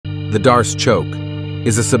The Darce choke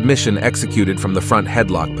is a submission executed from the front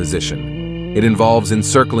headlock position. It involves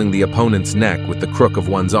encircling the opponent's neck with the crook of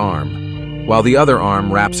one's arm, while the other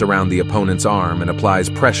arm wraps around the opponent's arm and applies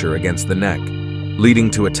pressure against the neck, leading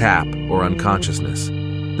to a tap or unconsciousness.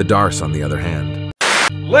 The Darce, on the other hand.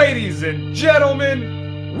 Ladies and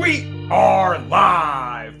gentlemen, we are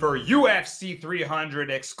live for UFC 300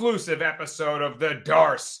 exclusive episode of The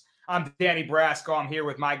Darce. I'm Danny Brasco. I'm here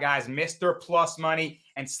with my guys, Mr. Plus Money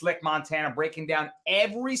and Slick Montana, breaking down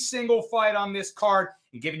every single fight on this card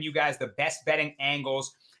and giving you guys the best betting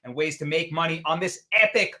angles and ways to make money on this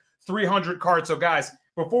epic 300 card. So guys,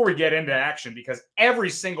 before we get into action, because every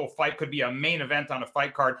single fight could be a main event on a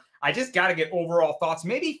fight card, I just got to get overall thoughts.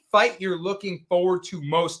 Maybe fight you're looking forward to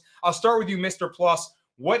most. I'll start with you, Mr. Plus.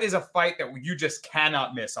 What is a fight that you just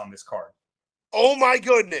cannot miss on this card? Oh my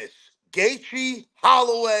goodness. Gaethje,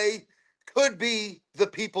 Holloway could be the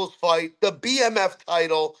people's fight, the BMF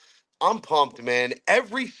title. I'm pumped, man.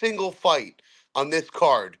 Every single fight on this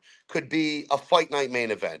card could be a fight night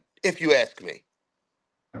main event, if you ask me.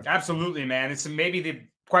 Absolutely, man. It's maybe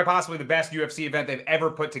quite possibly the best UFC event they've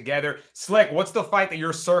ever put together. Slick, what's the fight that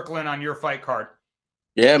you're circling on your fight card?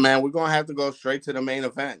 Yeah, man, we're going to have to go straight to the main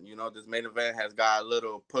event. You know, this main event has got a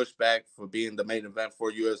little pushback for being the main event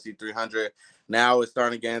for UFC 300. Now it's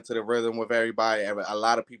starting to get into the rhythm with everybody. A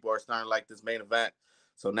lot of people are starting to like this main event.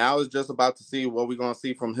 So now it's just about to see what we're going to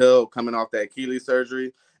see from Hill coming off that Achilles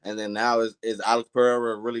surgery. And then now is Alex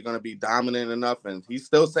Pereira really going to be dominant enough? And he's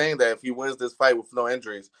still saying that if he wins this fight with no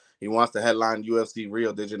injuries, he wants to headline UFC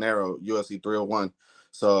Rio de Janeiro, UFC 301.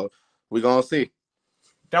 So we're going to see.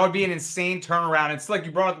 That would be an insane turnaround. It's like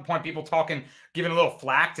you brought up the point, people giving a little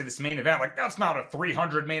flack to this main event. Like, that's not a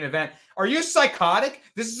 300 main event. Are you psychotic?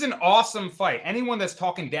 This is an awesome fight. Anyone that's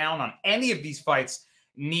talking down on any of these fights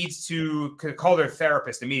needs to call their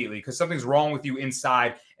therapist immediately because something's wrong with you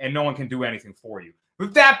inside and no one can do anything for you.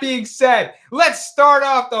 With that being said, let's start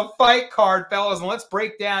off the fight card, fellas, and let's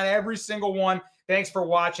break down every single one. Thanks for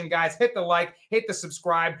watching, guys. Hit the like, hit the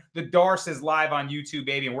subscribe. The Darce is live on YouTube,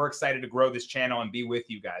 baby, and we're excited to grow this channel and be with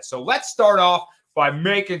you guys. So let's start off by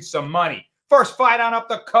making some money. First fight on up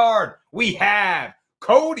the card, we have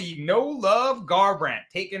Cody No Love Garbrandt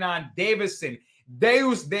taking on Davison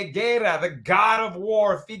Deus de Guerra, the God of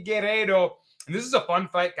War, Figueiredo. And this is a fun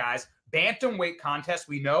fight, guys. Bantamweight contest,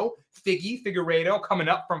 we know. Figueiredo coming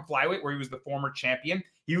up from flyweight, where he was the former champion.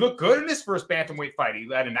 He looked good in his first bantamweight fight. He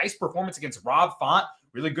had a nice performance against Rob Font,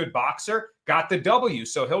 really good boxer, got the W.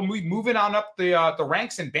 So he'll be moving on up the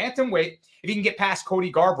ranks in bantamweight if he can get past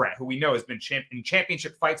Cody Garbrandt, who we know has been in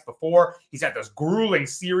championship fights before. He's had this grueling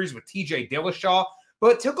series with TJ Dillashaw,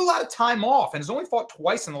 but took a lot of time off and has only fought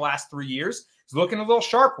twice in the last 3 years. He's looking a little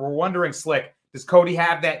sharp. We're wondering, Slick, does Cody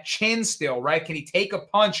have that chin still, right? Can he take a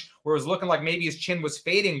punch where it was looking like maybe his chin was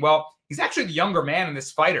fading? Well, he's actually the younger man in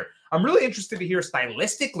this fighter. I'm really interested to hear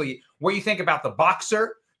stylistically what you think about the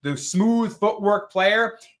boxer, the smooth footwork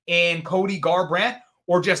player, and Cody Garbrandt,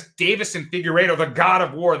 or just Davison Figueiredo, the God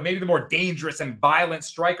of War, maybe the more dangerous and violent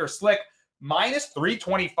striker. Slick, minus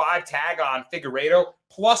 325 tag on Figueiredo,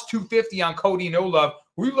 plus 250 on Cody No Love.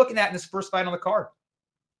 Who are you looking at in this first fight on the card?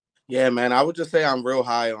 Yeah, man, I would just say I'm real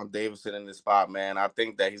high on Davison in this spot, man. I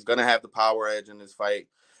think that he's going to have the power edge in this fight.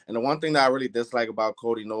 And the one thing that I really dislike about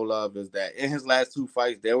Cody No Love is that in his last two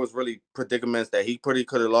fights, there was really predicaments that he pretty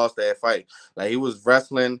could have lost that fight. Like, he was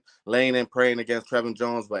wrestling, laying and praying against Trevin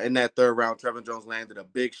Jones, but in that third round, Trevin Jones landed a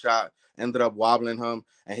big shot, ended up wobbling him,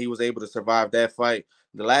 and he was able to survive that fight.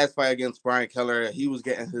 The last fight against Brian Kelleher, he was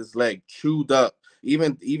getting his leg chewed up.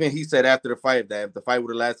 Even he said after the fight that if the fight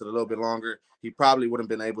would have lasted a little bit longer, he probably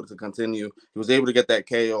wouldn't have been able to continue. He was able to get that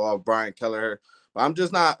KO off Brian Kelleher. But I'm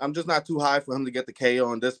just not too high for him to get the KO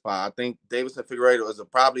on this spot. I think Davison Figueiredo is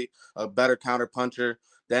probably a better counter puncher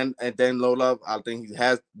than No Love. I think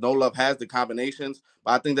No Love has the combinations,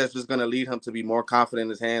 but I think that's just going to lead him to be more confident in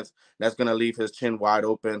his hands. That's going to leave his chin wide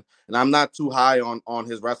open. And I'm not too high on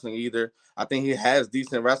his wrestling either. I think he has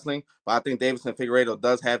decent wrestling, but I think Davison Figueiredo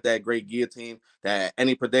does have that great guillotine that at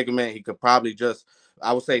any predicament he could probably just,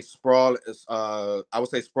 I would say sprawl with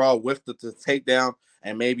the takedown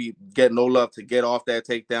and maybe get No Love to get off that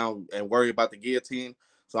takedown and worry about the guillotine.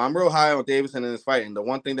 So I'm real high on Davison in this fight. And the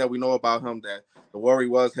one thing that we know about him, that the worry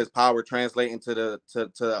was his power translating to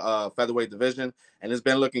the featherweight division. And it's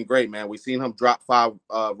been looking great, man. We've seen him drop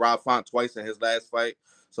Rob Font twice in his last fight.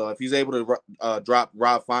 So if he's able to drop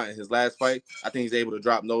Rob Font in his last fight, I think he's able to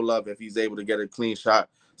drop No Love if he's able to get a clean shot.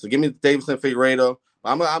 So give me Davison Figueiredo.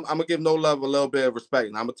 I'm gonna give No Love a little bit of respect,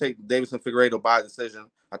 and I'm gonna take Davison Figueiredo by decision.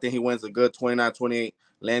 I think he wins a good 29-28,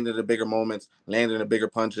 landing the bigger moments, landing the bigger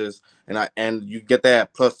punches, and you get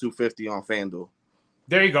that plus 250 on FanDuel.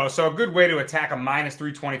 There you go. So a good way to attack a minus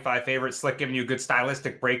 325 favorite. Slick giving you a good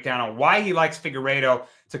stylistic breakdown on why he likes Figueiredo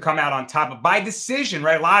to come out on top of by decision,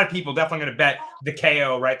 right? A lot of people definitely going to bet the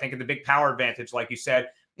KO, right? Thinking the big power advantage, like you said.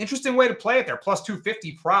 Interesting way to play it there. Plus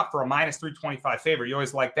 250 prop for a minus 325 favorite. You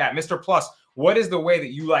always like that. Mr. Plus, what is the way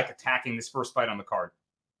that you like attacking this first fight on the card?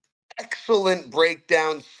 Excellent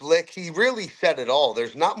breakdown, Slick. He really said it all.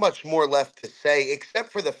 There's not much more left to say,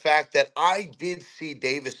 except for the fact that I did see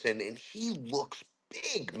Davison, and he looks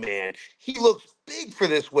big, man. He looks big for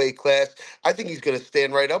this weight class. I think he's going to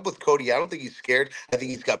stand right up with Cody. I don't think he's scared. I think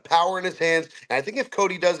he's got power in his hands. And I think if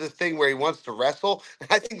Cody does this thing where he wants to wrestle,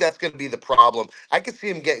 I think that's going to be the problem. I could see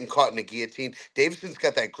him getting caught in a guillotine. Davison's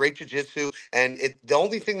got that great jiu-jitsu. And the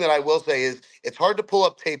only thing that I will say is it's hard to pull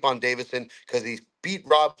up tape on Davison because he's beat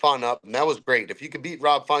Rob Font up, and that was great. If you can beat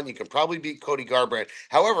Rob Font, you can probably beat Cody Garbrandt.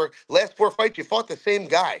 However, last 4 fights, you fought the same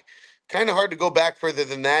guy. Kind of hard to go back further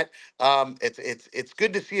than that. It's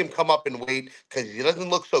good to see him come up in weight because he doesn't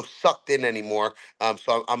look so sucked in anymore.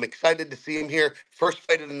 So I'm excited to see him here. First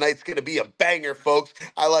fight of the night's going to be a banger, folks.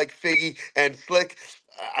 I like Figgy and Slick.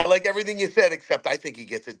 I like everything you said, except I think he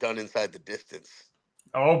gets it done inside the distance.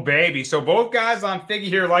 Oh, baby. So both guys on Figgy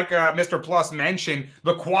here, like Mr. Plus mentioned,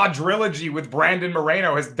 the quadrilogy with Brandon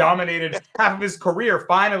Moreno has dominated half of his career.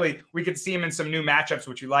 Finally, we could see him in some new matchups,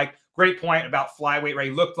 which you like. Great point about flyweight, right?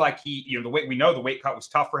 He looked like the weight, we know the weight cut was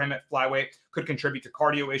tough for him at flyweight. Could contribute to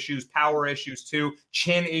cardio issues, power issues too,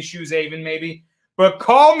 chin issues even maybe. But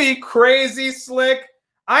call me crazy, Slick.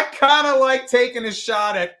 I kind of like taking a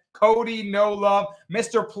shot at Cody No Love.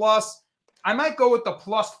 Mr. Plus, I might go with the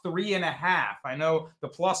plus 3.5. I know the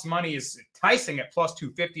plus money is enticing at plus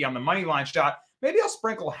 250 on the money line shot. Maybe I'll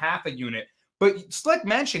sprinkle half a unit. But Slick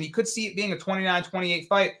mentioned he could see it being a 29-28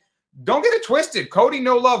 fight. Don't get it twisted. Cody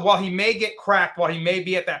No Love, while he may get cracked, while he may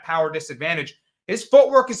be at that power disadvantage, his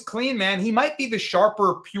footwork is clean, man. He might be the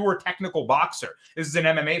sharper, pure technical boxer. This is an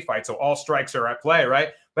MMA fight, so all strikes are at play, right?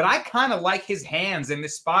 But I kind of like his hands in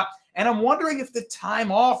this spot. And I'm wondering if the time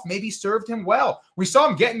off maybe served him well. We saw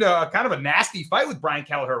him get into kind of a nasty fight with Brian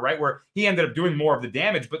Kelleher, right, where he ended up doing more of the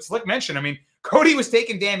damage. But Slick mentioned, I mean, Cody was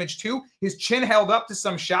taking damage too. His chin held up to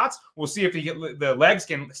some shots. We'll see if the legs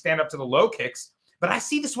can stand up to the low kicks. But I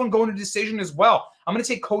see this one going to decision as well. I'm going to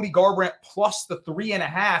take Cody Garbrandt plus the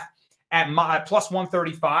 3.5 at plus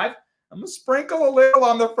 135. I'm going to sprinkle a little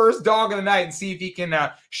on the first dog of the night and see if he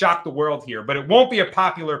can shock the world here. But it won't be a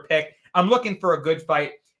popular pick. I'm looking for a good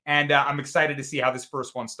fight. And I'm excited to see how this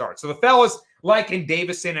first one starts. So the fellas liking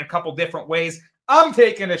Davison in a couple different ways. I'm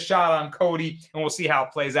taking a shot on Cody, and we'll see how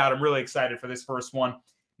it plays out. I'm really excited for this first one.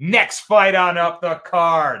 Next fight on up the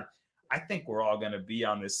card. I think we're all going to be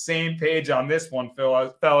on the same page on this one,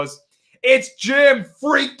 fellas. It's Jim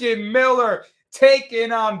freaking Miller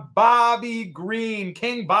taking on Bobby Green.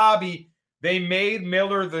 King Bobby. They made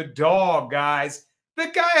Miller the dog, guys. The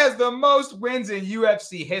guy has the most wins in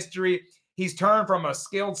UFC history. He's turned from a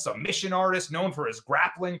skilled submission artist known for his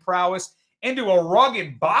grappling prowess into a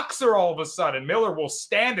rugged boxer all of a sudden. Miller will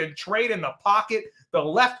stand and trade in the pocket. The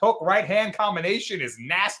left hook, right hand combination is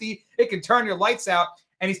nasty. It can turn your lights out.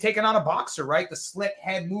 And he's taking on a boxer, right? The slick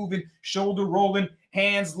head moving, shoulder rolling,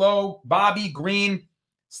 hands low. Bobby Green.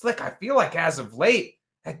 Slick, I feel like as of late,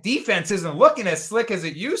 that defense isn't looking as slick as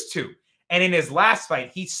it used to. And in his last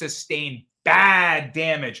fight, he sustained bad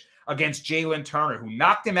damage against Jalen Turner, who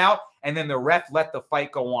knocked him out. And then the ref let the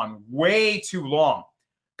fight go on way too long.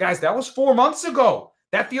 Guys, that was 4 months ago.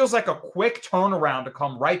 That feels like a quick turnaround to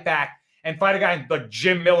come right back and fight a guy like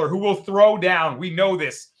Jim Miller, who will throw down. We know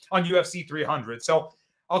this on UFC 300. So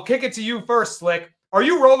I'll kick it to you first, Slick. Are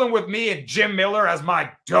you rolling with me and Jim Miller as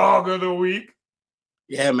my dog of the week?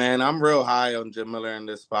 Yeah, man, I'm real high on Jim Miller in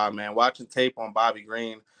this spot, man. Watching tape on Bobby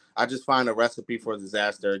Green, I just find a recipe for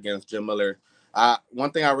disaster against Jim Miller.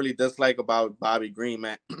 One thing I really dislike about Bobby Green,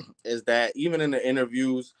 man, is that even in the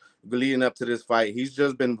interviews leading up to this fight, he's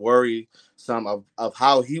just been worried of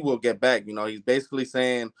how he will get back. You know, he's basically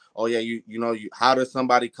saying, oh, yeah, how does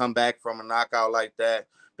somebody come back from a knockout like that?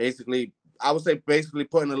 Basically, I would say basically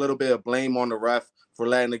putting a little bit of blame on the ref for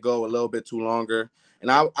letting it go a little bit too longer. And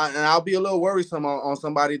I'll be a little worrisome on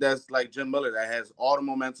somebody that's like Jim Miller that has all the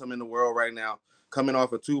momentum in the world right now, coming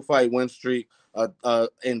off a 2-fight win streak.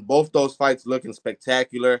 In both those fights looking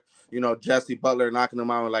spectacular. You know, Jesse Butler knocking him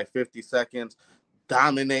out in like 50 seconds,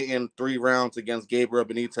 dominating 3 rounds against Gabriel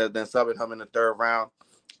Benitez, then subbing him in the 3rd round.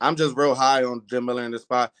 I'm just real high on Jim Miller in this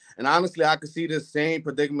spot. And honestly, I could see this same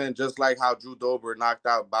predicament just like how Drew Dober knocked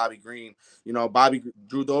out Bobby Green. You know,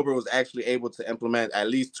 Drew Dober was actually able to implement at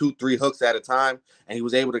least 2-3 hooks at a time, and he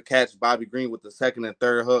was able to catch Bobby Green with the 2nd and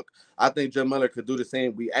 3rd hook. I think Jim Miller could do the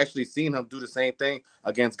same. We actually seen him do the same thing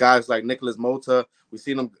against guys like Nicholas Mota We've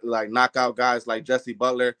seen him like knock out guys like Jesse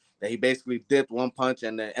Butler, that he basically dipped one punch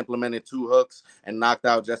and then implemented 2 hooks and knocked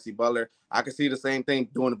out Jesse Butler. I can see the same thing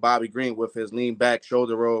doing to Bobby Green with his lean back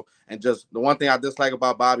shoulder roll. And just the one thing I dislike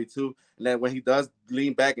about Bobby too, and that when he does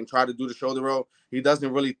lean back and try to do the shoulder roll, he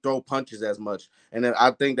doesn't really throw punches as much. And then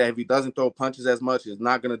I think that if he doesn't throw punches as much, it's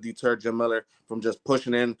not going to deter Jim Miller from just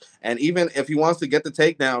pushing in. And even if he wants to get the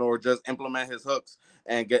takedown or just implement his hooks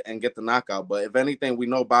and get the knockout. But if anything, we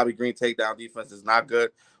know Bobby Green takedown defense is not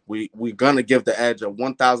good. We're gonna give the edge of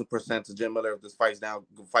 1,000% to Jim Miller if this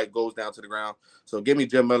fight goes down to the ground. So give me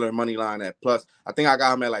Jim Miller money line at plus. I think I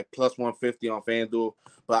got him at like plus 150 on FanDuel.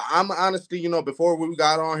 But I'm honestly, before we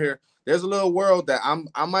got on here, there's a little world that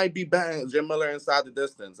I might be betting Jim Miller inside the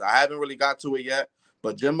distance. I haven't really got to it yet,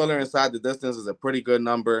 but Jim Miller inside the distance is a pretty good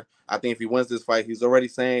number. I think if he wins this fight, he's already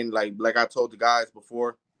saying like I told the guys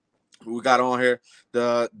before we got on here,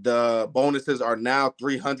 the bonuses are now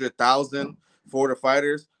 300,000 for the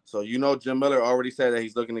fighters. So Jim Miller already said that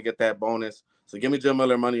he's looking to get that bonus. So give me Jim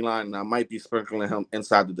Miller money line, and I might be sprinkling him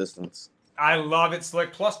inside the distance. I love it,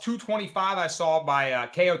 Slick. Plus 225 I saw by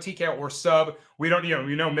KO, TKO, or sub. We don't,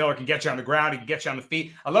 Miller can get you on the ground. He can get you on the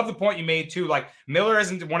feet. I love the point you made, too. Like, Miller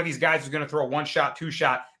isn't one of these guys who's going to throw a one-shot,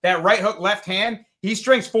 two-shot. That right hook, left hand, he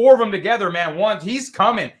strings 4 of them together, man. He's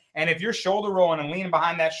coming. And if you're shoulder rolling and leaning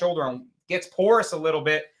behind that shoulder and gets porous a little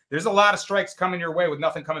bit, there's a lot of strikes coming your way with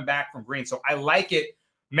nothing coming back from Green. So I like it.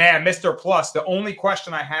 Man, Mr. Plus, the only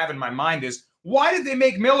question I have in my mind is, why did they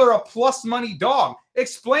make Miller a plus money dog?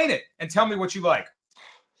 Explain it and tell me what you like.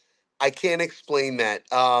 I can't explain that.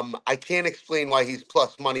 I can't explain why he's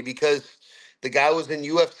plus money because the guy was in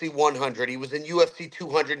UFC 100. He was in UFC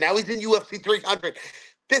 200. Now he's in UFC 300.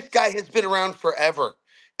 This guy has been around forever,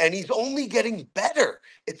 and he's only getting better.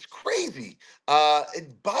 It's crazy.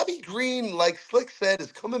 Bobby Green, like Slick said,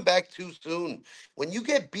 is coming back too soon. When you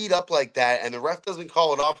get beat up like that and the ref doesn't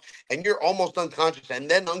call it off and you're almost unconscious and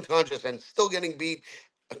then unconscious and still getting beat,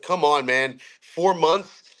 come on, man. 4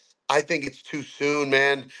 months, I think it's too soon,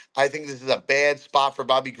 man. I think this is a bad spot for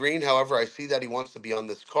Bobby Green. However, I see that he wants to be on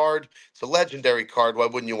this card. It's a legendary card. Why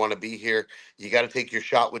wouldn't you want to be here? You got to take your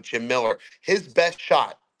shot with Jim Miller. His best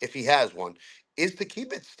shot, if he has one, is to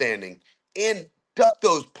keep it standing and duck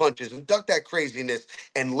those punches and duck that craziness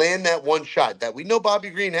and land that one shot that we know Bobby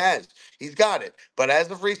Green has. He's got it. But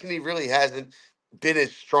as of recent, he really hasn't been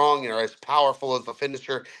as strong or as powerful as a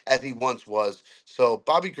finisher as he once was. So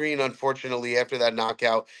Bobby Green, unfortunately, after that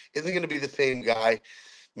knockout, isn't going to be the same guy.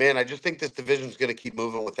 Man, I just think this division is going to keep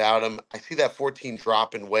moving without him. I see that 14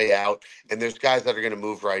 dropping way out, and there's guys that are going to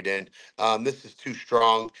move right in. This is too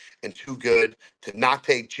strong and too good to not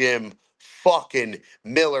take Jim fucking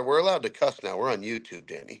Miller. We're allowed to cuss now. We're on YouTube,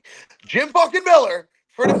 Danny. Jim fucking Miller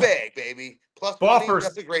for the bag, baby. Plus money,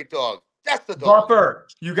 that's a great dog. That's the dog. Buffer,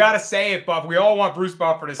 you got to say it, Buff. We all want Bruce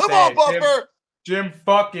Buffer to say it. Come on, Buffer. Jim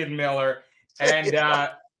fucking Miller. And,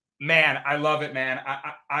 man, I love it, man.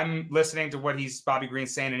 I'm listening to what Bobby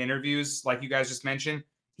Green's saying in interviews, like you guys just mentioned.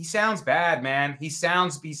 He sounds bad, man. He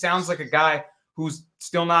sounds like a guy who's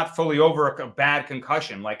still not fully over a bad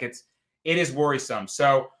concussion. Like it is worrisome.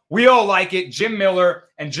 So we all like it. Jim Miller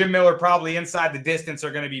and Jim Miller probably inside the distance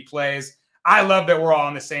are going to be plays. I love that we're all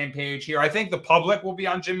on the same page here. I think the public will be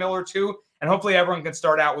on Jim Miller too. And hopefully everyone can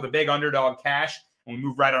start out with a big underdog cash and we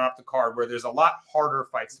move right on up the card where there's a lot harder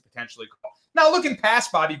fights to potentially call. Now, looking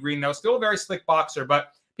past Bobby Green, though, still a very slick boxer,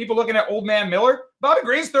 but people looking at old man Miller, Bobby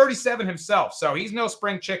Green's 37 himself, so he's no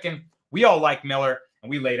spring chicken. We all like Miller, and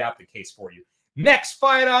we laid out the case for you. Next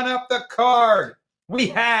fight on up the card, we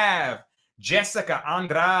have Jessica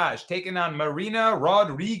Andrade taking on Marina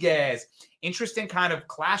Rodriguez. Interesting kind of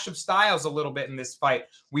clash of styles a little bit in this fight.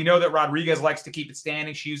 We know that Rodriguez likes to keep it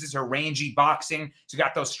standing. She uses her rangy boxing. She's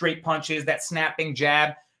got those straight punches, that snapping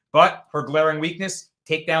jab, but her glaring weakness,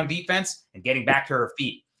 takedown defense, and getting back to her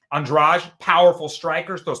feet. Andrade, powerful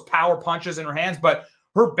strikers, those power punches in her hands, but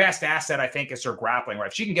her best asset, I think, is her grappling. Right?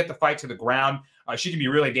 If she can get the fight to the ground, she can be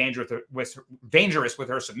really dangerous with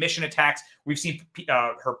her submission attacks. We've seen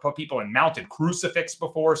her put people in mounted crucifix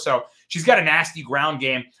before, so she's got a nasty ground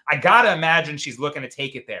game. I got to imagine she's looking to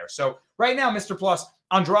take it there. So right now, Mr. Plus,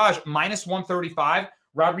 Andrade minus 135,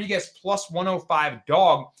 Rodriguez plus 105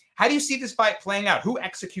 dog. How do you see this fight playing out? Who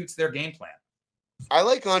executes their game plan? I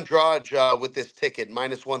like Andrade with this ticket,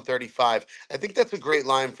 minus 135. I think that's a great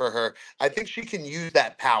line for her. I think she can use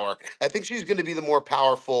that power. I think she's going to be the more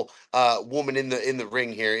powerful woman in the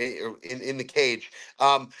ring here, in the cage.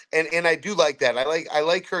 And I do like that. I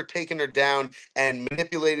like her taking her down and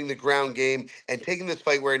manipulating the ground game and taking this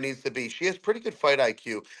fight where it needs to be. She has pretty good fight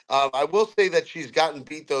IQ. I will say that she's gotten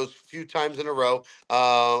beat those few times in a row.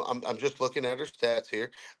 I'm just looking at her stats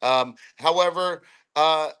here. However,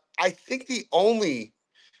 I think the only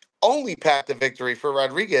path to victory for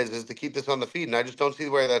Rodriguez is to keep this on the feet, and I just don't see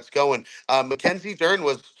where that's going. Mackenzie Dern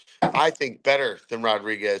was, I think, better than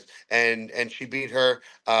Rodriguez, and she beat her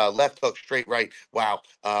left hook, straight right. Wow.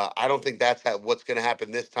 I don't think that's what's going to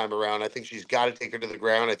happen this time around. I think she's got to take her to the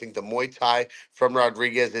ground. I think the Muay Thai from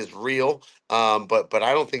Rodriguez is real, but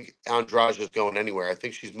I don't think Andrade is going anywhere. I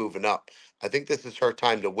think she's moving up. I think this is her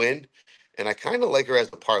time to win, and I kind of like her as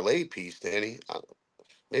a parlay piece, Danny.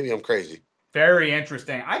 Maybe I'm crazy. Very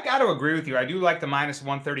interesting. I got to agree with you. I do like the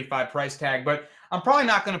 -135 price tag, but I'm probably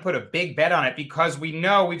not going to put a big bet on it because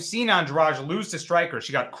we've seen Andrade lose to Striker.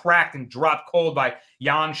 She got cracked and dropped cold by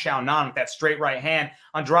Yan Xiaonan with that straight right hand.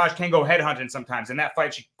 Andrade can go headhunting sometimes. In that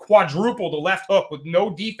fight, she quadrupled the left hook with no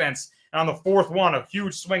defense. And on the fourth one, a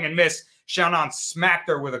huge swing and miss. Xiaonan smacked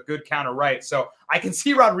her with a good counter right. So I can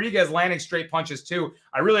see Rodriguez landing straight punches too.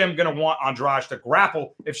 I really am going to want Andrade to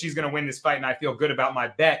grapple if she's going to win this fight, and I feel good about my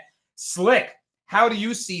bet. Slick, how do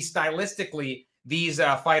you see stylistically these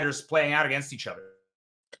fighters playing out against each other?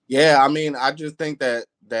 Yeah, I mean, I just think that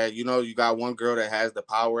you got one girl that has the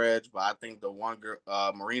power edge, but I think the one girl,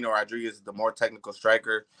 Marina Rodriguez, is the more technical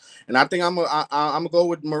striker, and I think I'm gonna go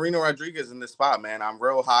with Marina Rodriguez in this spot, man. I'm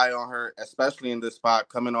real high on her, especially in this spot,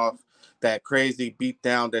 coming off that crazy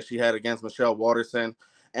beatdown that she had against Michelle Waterson.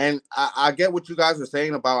 And I get what you guys are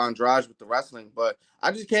saying about Andrade with the wrestling, but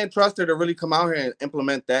I just can't trust her to really come out here and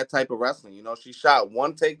implement that type of wrestling. You know, she shot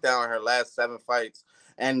one takedown in her last 7 fights,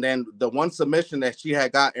 and then the one submission that she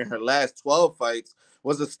had got in her last 12 fights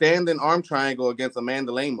was a standing arm triangle against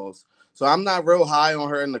Amanda Lemos. So I'm not real high on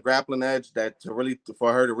her in the grappling edge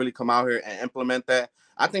for her to really come out here and implement that.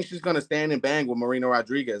 I think she's going to stand and bang with Marina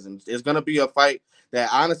Rodriguez, and it's going to be a fight that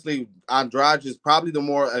honestly Andrade is probably the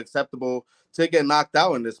more acceptable to get knocked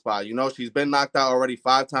out in this spot. You know, she's been knocked out already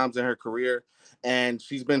 5 times in her career, and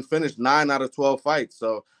she's been finished 9 out of 12 fights.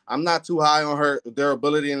 So I'm not too high on her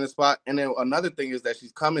durability in this spot. And then another thing is that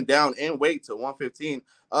she's coming down in weight to 115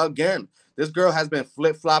 again. This girl has been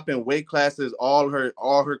flip-flopping weight classes all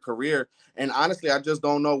her career. And honestly, I just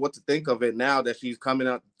don't know what to think of it now that she's coming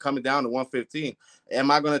down to 115.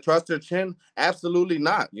 Am I going to trust her chin? Absolutely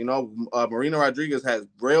not. You know, Marina Rodriguez has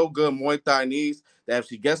real good Muay Thai knees that if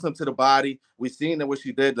she gets them to the body, we've seen that what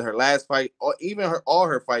she did to her last fight, or even all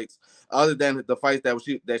her fights, other than the fights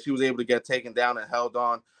that she was able to get taken down and held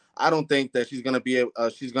on. I don't think that she's going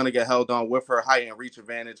to get held on with her height and reach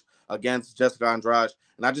advantage against Jessica Andrade.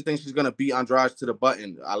 And I just think she's going to beat Andrade to the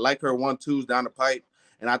button. I like her 1-2s down the pipe.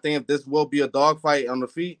 And I think if this will be a dogfight on the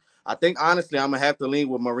feet, I think, honestly, I'm going to have to lean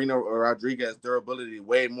with Marina Rodriguez durability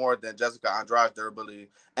way more than Jessica Andrade's durability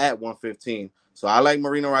at 115. So I like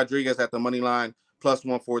Marina Rodriguez at the money line plus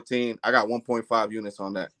 114. I got 1.5 units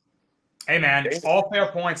on that. Hey, man, all fair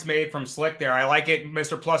points made from Slick there. I like it.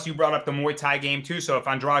 Mr. Plus, you brought up the Muay Thai game, too. So if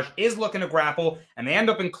Andrade is looking to grapple and they end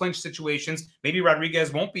up in clinch situations, maybe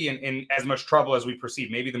Rodriguez won't be in as much trouble as we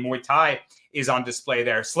perceive. Maybe the Muay Thai is on display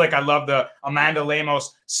there. Slick, I love the Amanda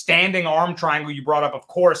Lemos standing arm triangle you brought up. Of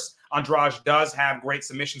course, Andrade does have great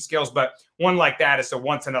submission skills, but one like that is a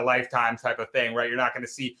once-in-a-lifetime type of thing, right? You're not going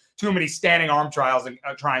to see too many standing arm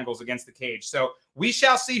triangles against the cage. So we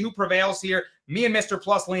shall see who prevails here. Me and Mr.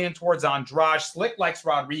 Plus leaning towards Andrade. Slick likes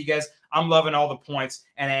Rodriguez. I'm loving all the points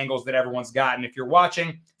and angles that everyone's got. And if you're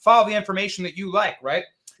watching, follow the information that you like, right?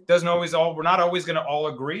 We're not always going to all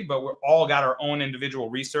agree, but we're all got our own individual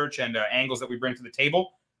research and angles that we bring to the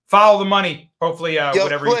table. Follow the money. Hopefully,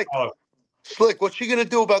 whatever Slick, you follow. Slick, what's she gonna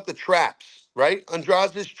do about the traps? Right,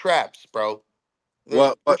 Andrade's traps, bro.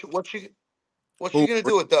 What's she gonna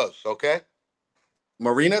do with those? Okay.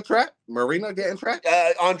 Marina getting trapped?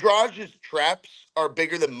 Andrade's traps are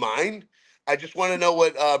bigger than mine. I just want to know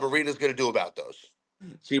what Marina's going to do about those.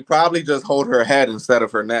 She probably just hold her head instead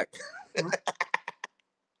of her neck.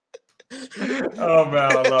 Oh,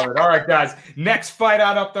 man, I love it. All right, guys. Next fight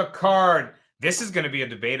out up the card. This is going to be a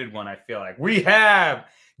debated one, I feel like. We have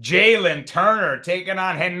Jalen Turner taking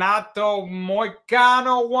on Renato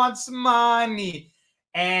Moicano wants money.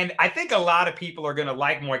 And I think a lot of people are going to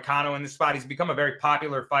like Moicano in this spot. He's become a very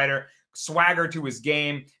popular fighter, swagger to his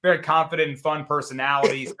game, very confident and fun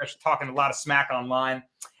personality, especially talking a lot of smack online.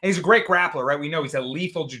 And he's a great grappler, right? We know he's a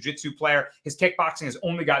lethal jiu-jitsu player. His kickboxing has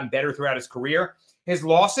only gotten better throughout his career. His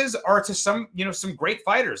losses are to some great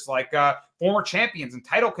fighters like former champions and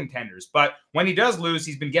title contenders. But when he does lose,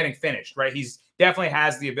 he's been getting finished, right? He's definitely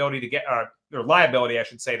has the ability to get, or liability, I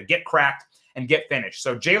should say, to get cracked and get finished.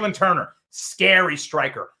 So Jalen Turner, scary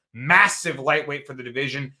striker, massive lightweight for the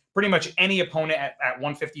division. Pretty much any opponent at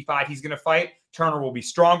 155 he's going to fight, Turner will be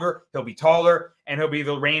stronger, he'll be taller, and he'll be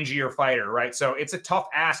the rangier fighter, right? So it's a tough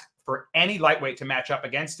ask for any lightweight to match up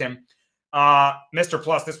against him. Mr.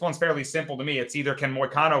 Plus, this one's fairly simple to me. It's either can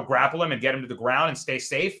Moicano grapple him and get him to the ground and stay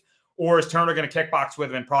safe, or is Turner going to kickbox with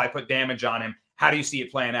him and probably put damage on him? How do you see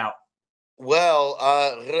it playing out? Well,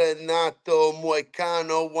 Renato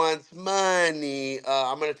Moicano wants money.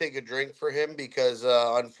 I'm going to take a drink for him because,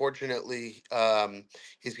 unfortunately,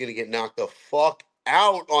 he's going to get knocked the fuck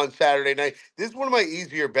out on Saturday night. This is one of my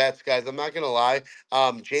easier bets, guys. I'm not going to lie.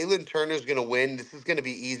 Jalen Turner's going to win. This is going to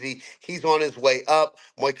be easy. He's on his way up.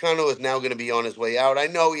 Moicano is now going to be on his way out. I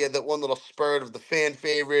know he had that one little spurt of the fan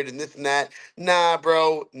favorite and this and that. Nah,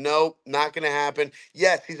 bro. Nope, not going to happen.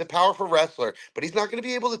 Yes, he's a powerful wrestler, but he's not going to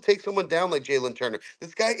be able to take someone down like Jalen Turner.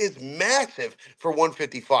 This guy is massive for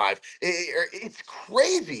 155. It's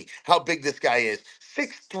crazy how big this guy is.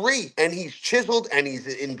 6'3", and he's chiseled and he's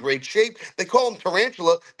in great shape. They call him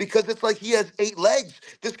Tarantula because it's like he has 8 legs.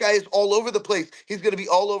 This guy is all over the place. He's going to be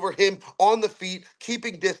all over him on the feet,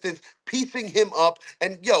 keeping distance, piecing him up.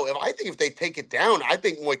 And if they take it down, I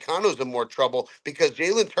think Moicano's in more trouble because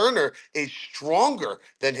Jalen Turner is stronger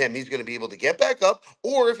than him. He's going to be able to get back up,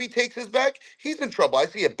 or if he takes his back, he's in trouble. I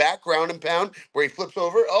see a back ground and pound where he flips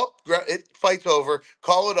over. Oh, it fights over.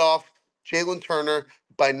 Call it off. Jalen Turner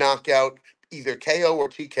by knockout, either KO or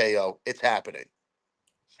TKO. It's happening.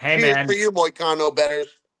 Hey, Cheers man. for you, Moicano bettors.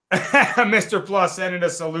 Mr. Plus sending a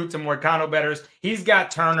salute to Moicano bettors. He's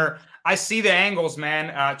got Turner. I see the angles,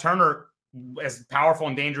 man. Turner, as powerful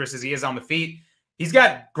and dangerous as he is on the feet, he's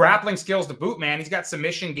got grappling skills to boot, man. He's got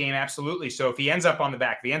submission game, absolutely. So if he ends up on the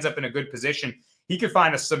back, if he ends up in a good position, he could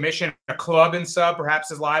find a submission, a club and sub,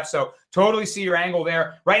 perhaps is live. So totally see your angle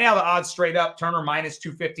there. Right now, the odds straight up, Turner minus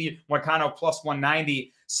 250, Moicano plus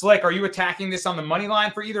 190. Slick, are you attacking this on the money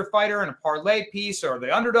line for either fighter in a parlay piece or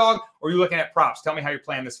the underdog, or are you looking at props? Tell me how you're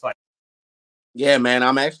playing this fight. Yeah, man,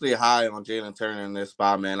 I'm actually high on Jalen Turner in this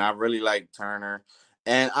spot, man. I really like Turner.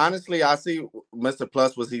 And honestly, I see Mr.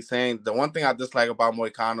 Plus was he saying the one thing I dislike about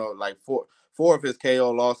Moicano, like four of his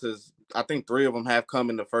KO losses, I think 3 of them have come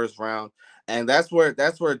in the first round. And that's where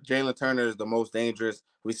Jalen Turner is the most dangerous.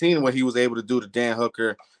 We've seen what he was able to do to Dan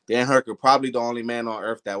Hooker. Dan Hooker, probably the only man on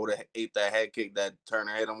earth that would have ate that head kick that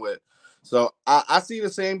Turner hit him with. So I see the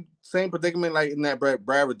same predicament like in that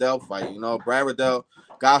Brad Riddell fight. Brad Riddell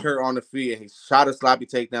got hurt on the feet and he shot a sloppy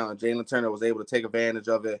takedown, and Jalen Turner was able to take advantage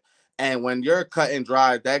of it. And when you're cut and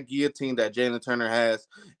dry, that guillotine that Jalen Turner has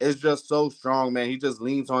is just so strong, man. He just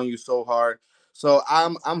leans on you so hard. So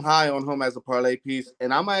I'm high on him as a parlay piece,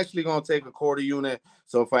 and I'm actually gonna take a quarter unit.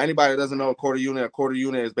 So for anybody that doesn't know a quarter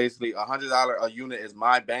unit is basically $100 a unit is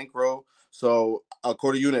my bankroll. So a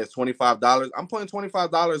quarter unit is $25. I'm putting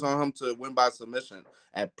 $25 on him to win by submission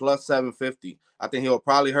at plus 750. I think he'll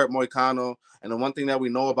probably hurt Moicano. And the one thing that we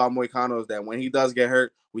know about Moicano is that when he does get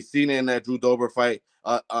hurt, we've seen it in that Drew Dober fight.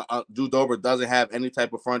 Drew Dober doesn't have any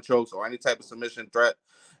type of front chokes or any type of submission threat.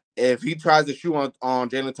 If he tries to shoot on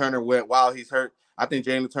Jalen Turner while he's hurt, I think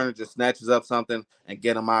Jalen Turner just snatches up something and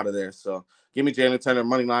get him out of there. So give me Jalen Turner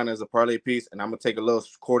money line as a parlay piece, and I'm going to take a little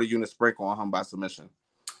quarter unit sprinkle on him by submission.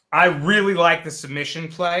 I really like the submission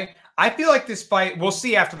play. I feel like this fight, we'll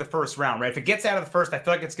see after the first round, right? If it gets out of the first, I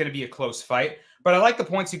feel like it's going to be a close fight. But I like the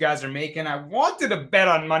points you guys are making. I wanted to bet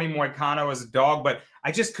on Money Moicano as a dog, but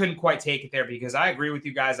I just couldn't quite take it there because I agree with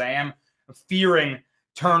you guys. I am fearing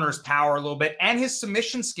Turner's power a little bit and his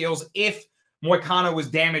submission skills if Moicano was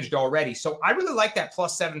damaged already. So I really like that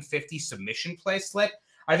plus 750 submission play, Slick.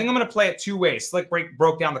 I think I'm going to play it 2 ways. Slick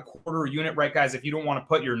broke down the quarter unit, right, guys? If you don't want to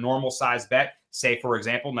put your normal size bet, say, for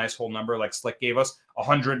example, nice whole number like Slick gave us,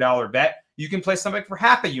 $100 bet, you can play something for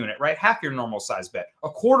half a unit, right? Half your normal size bet, a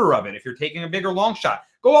quarter of it if you're taking a bigger long shot.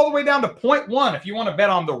 Go all the way down to 0.1 if you want to bet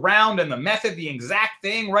on the round and the method, the exact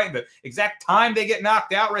thing, right? The exact time they get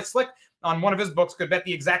knocked out, right? Slick on one of his books could bet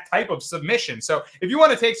the exact type of submission. So if you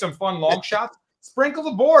want to take some fun long shots, sprinkle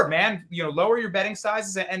the board, man. Lower your betting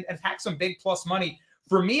sizes and hack some big plus money.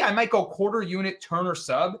 For me, I might go quarter unit Turner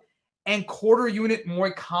sub and quarter unit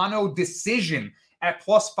Moicano decision at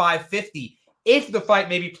plus 550 if the fight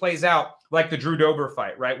maybe plays out like the Drew Dober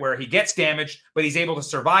fight, right, where he gets damaged, but he's able to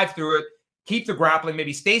survive through it, keep the grappling,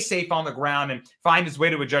 maybe stay safe on the ground and find his way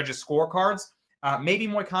to a judge's scorecards. Maybe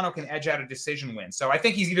Moicano can edge out a decision win. So I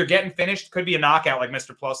think he's either getting finished, could be a knockout like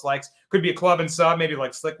Mr. Plus likes, could be a club and sub, maybe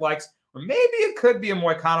like Slick likes, or maybe it could be a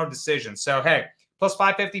Moicano decision. So, hey, plus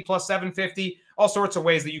 550, plus 750, all sorts of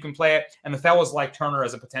ways that you can play it. And the fellas like Turner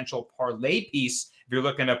as a potential parlay piece if you're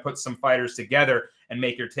looking to put some fighters together and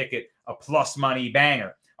make your ticket a plus money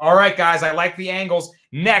banger. All right, guys, I like the angles.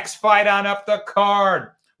 Next fight on up the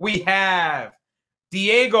card, we have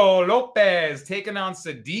Diego Lopez taking on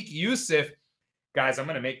Sadiq Youssef. Guys, I'm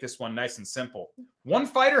going to make this one nice and simple. One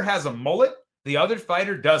fighter has a mullet, the other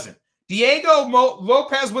fighter doesn't.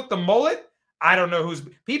 Lopez with the mullet. I don't know who's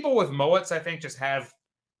people with mullets. I think just have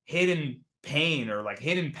hidden pain or like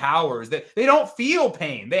hidden powers that they don't feel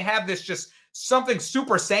pain. They have this just something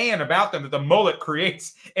Super Saiyan about them that the mullet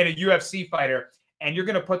creates in a UFC fighter. And you're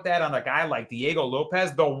going to put that on a guy like Diego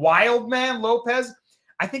Lopez, the wild man Lopez.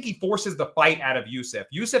 I think he forces the fight out of Youssef.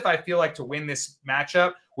 Youssef, I feel like to win this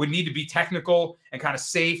matchup would need to be technical and kind of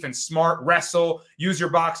safe and smart, wrestle, use your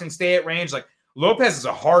boxing, stay at range. Like Lopez is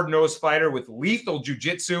a hard-nosed fighter with lethal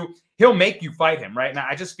jiu-jitsu. He'll make you fight him right now.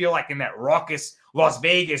 I just feel like in that raucous Las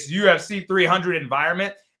Vegas UFC 300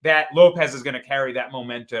 environment that Lopez is going to carry that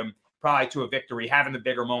momentum probably to a victory, having the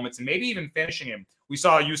bigger moments and maybe even finishing him. We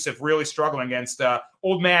saw Youssef really struggling against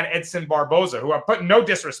old man Edson Barboza, who I'm putting no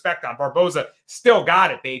disrespect on. Barboza still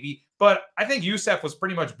got it, baby. But I think Youssef was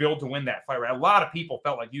pretty much built to win that fight. Right? A lot of people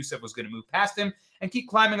felt like Youssef was going to move past him and keep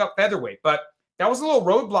climbing up featherweight. But that was a little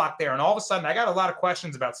roadblock there. And all of a sudden, I got a lot of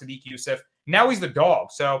questions about Sodiq Youssef. Now he's the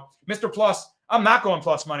dog. So, Mr. Plus, I'm not going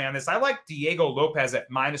plus money on this. I like Diego Lopez at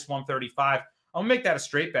 -135. I'll make that a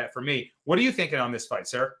straight bet for me. What are you thinking on this fight,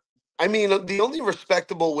 sir? I mean, the only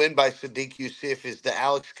respectable win by Sodiq Youssef is the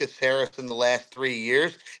Alex Caceres in the last 3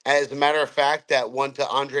 years. As a matter of fact, that one to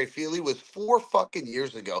Andre Fili was 4 fucking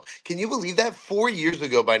years ago. Can you believe that? 4 years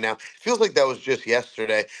ago by now. Feels like that was just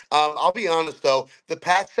yesterday. I'll be honest, though. The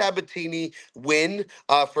Pat Sabatini win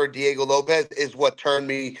for Diego Lopez is what turned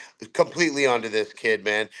me completely onto this kid,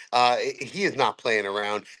 man. He is not playing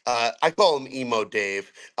around. I call him Emo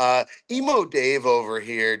Dave. Emo Dave over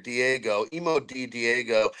here, Diego. Emo D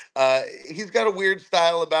Diego. He's got a weird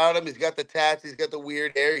style about him. He's got the tats. He's got the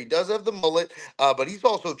weird hair. He does have the mullet, but he's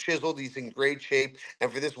also chiseled. He's in great shape. And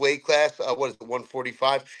for this weight class, what is it,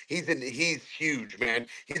 145? He's huge, man.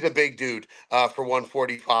 He's a big dude for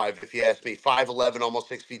 145, if you ask me. 5'11", almost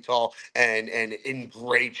 6 feet tall, and in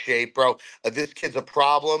great shape, bro. This kid's a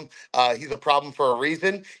problem. He's a problem for a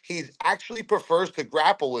reason. He actually prefers to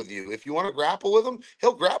grapple with you. If you want to grapple with him,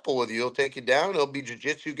 he'll grapple with you. He'll take you down. He'll be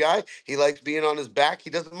jiu-jitsu guy. He likes being on his back. He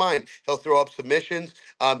doesn't mind. He'll throw up submissions.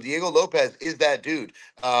 Diego Lopez is that dude.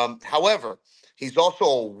 However, he's also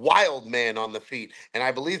a wild man on the feet, and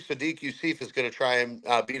I believe Sodiq Youssef is going to try and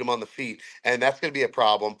beat him on the feet, and that's going to be a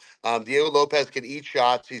problem. Diego Lopez can eat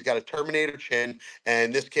shots. He's got a Terminator chin,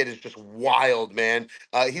 and this kid is just wild, man.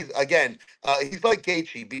 He's like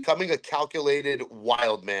Gaethje, becoming a calculated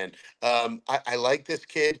wild man. I like this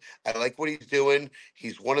kid. I like what he's doing.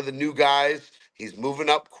 He's one of the new guys. He's moving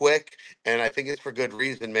up quick, and I think it's for good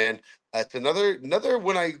reason, man. It's another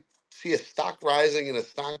when I see a stock rising and a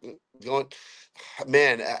stock going,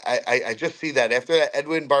 man, I just see that after that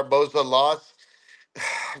Edwin Barboza loss,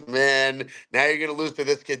 man, now you're gonna lose to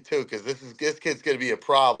this kid too, because this kid's gonna be a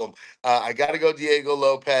problem. I gotta go Diego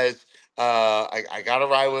Lopez. I gotta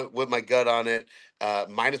ride with my gut on it.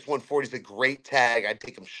 -140 is a great tag. I'd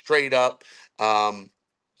take him straight up.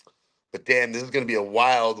 But damn, this is going to be a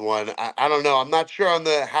wild one. I don't know. I'm not sure on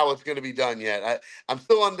how it's going to be done yet. I'm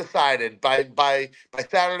still undecided. By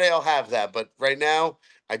Saturday, I'll have that. But right now,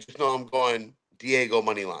 I just know I'm going Diego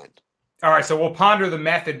money line. All right, so we'll ponder the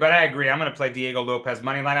method, but I agree. I'm going to play Diego Lopez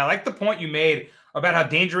money line. I like the point you made about how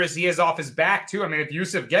dangerous he is off his back, too. I mean, if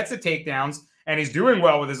Youssef gets the takedowns and he's doing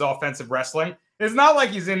well with his offensive wrestling, it's not like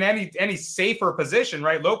he's in any safer position,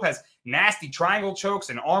 right? Lopez, nasty triangle chokes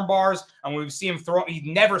and arm bars. And when we see him throw,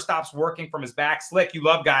 he never stops working from his back. Slick, you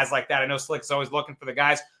love guys like that. I know Slick's always looking for the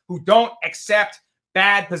guys who don't accept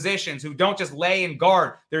bad positions, who don't just lay in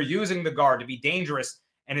guard. They're using the guard to be dangerous,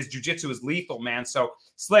 and his jiu-jitsu is lethal, man. So,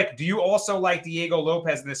 Slick, do you also like Diego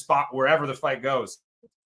Lopez in this spot wherever the fight goes?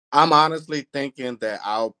 I'm honestly thinking that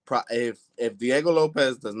if Diego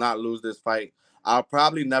Lopez does not lose this fight, I'll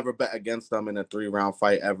probably never bet against him in a 3-round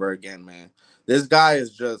fight ever again, man. This guy is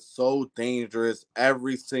just so dangerous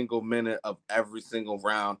every single minute of every single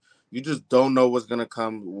round. You just don't know what's going to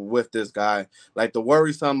come with this guy. Like, the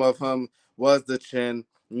worrisome of him was the chin.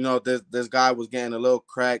 You know, this guy was getting a little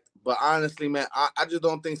cracked. But honestly, man, I just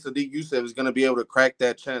don't think Sodiq Youssef is going to be able to crack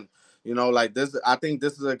that chin. You know, like this, I think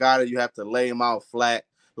this is a guy that you have to lay him out flat.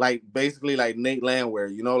 Like, basically like Nate Landwehr.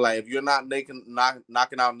 You know, like if you're not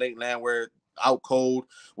knocking out Nate Landwehr out cold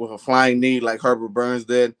with a flying knee like Herbert Burns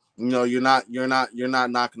did, you know, you're not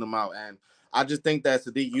knocking him out. And I just think that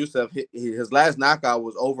Sodiq Youssef, his last knockout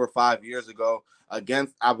was over 5 years ago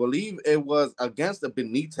against, I believe it was against the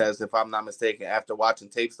Benitez, if I'm not mistaken, after watching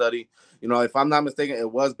tape study. You know, if I'm not mistaken,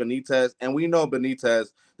 it was Benitez. And we know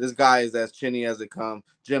Benitez, this guy is as chinny as it comes.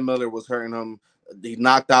 Jim Miller was hurting him. He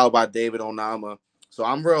knocked out by David Onama. So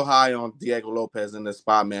I'm real high on Diego Lopez in this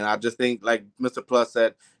spot, man. I just think, like Mr. Plus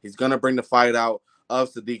said, he's going to bring the fight out of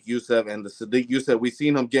Sodiq Youssef. And the Sodiq Youssef, we've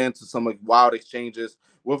seen him get into some wild exchanges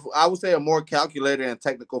with, I would say, a more calculated and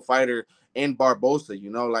technical fighter in Barbosa. You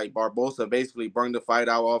know, like Barbosa basically burned the fight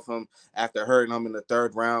out off him after hurting him in the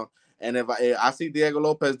 3rd round. And if I see Diego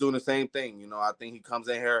Lopez doing the same thing, you know, I think he comes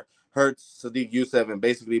in here, hurts Sadiq Youssef, and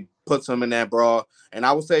basically puts him in that brawl. And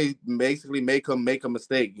I would say basically make him make a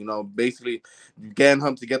mistake, you know, basically getting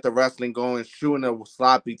him to get the wrestling going, shooting a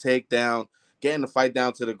sloppy takedown, getting the fight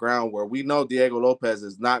down to the ground, where we know Diego Lopez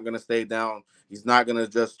is not going to stay down. He's not going to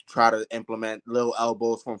just try to implement little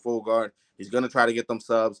elbows from full guard. He's going to try to get them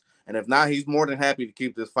subs. And if not, he's more than happy to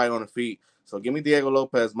keep this fight on the feet. So give me Diego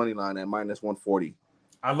Lopez money line at -140.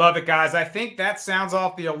 I love it, guys. I think that sounds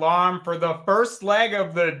off the alarm for the first leg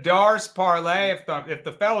of the Dars parlay. If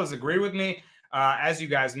the fellas agree with me, as you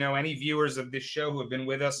guys know, any viewers of this show who have been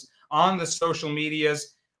with us on the social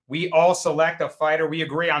medias, we all select a fighter. We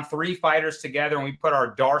agree on 3 fighters together, and we put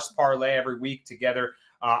our Dars parlay every week together.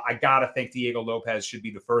 I gotta think Diego Lopez should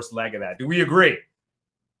be the first leg of that. Do we agree?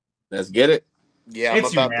 Let's get it. Yeah,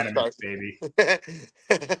 It's I'm about unanimous, to baby. start.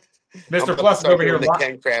 Mr. Plus is over here. The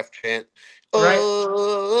Ken Craft chant. Right?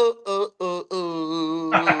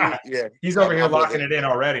 Yeah, He's over here I'm locking it in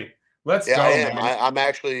already. Let's go, I am. man. I'm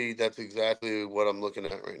actually, that's exactly what I'm looking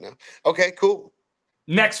at right now. Okay, cool.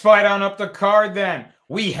 Next fight on up the card, then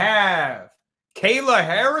we have Kayla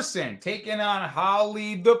Harrison taking on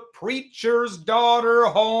Holly, the preacher's daughter,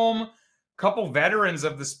 home. Couple veterans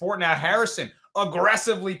of the sport. Now, Harrison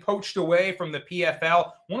aggressively poached away from the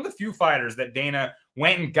PFL. One of the few fighters that Dana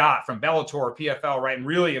went and got from Bellator or PFL, right, and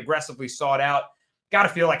really aggressively sought out. Got to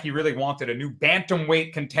feel like he really wanted a new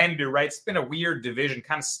bantamweight contender, right? It's been a weird division,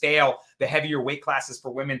 kind of stale, the heavier weight classes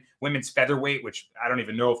for women, women's featherweight, which I don't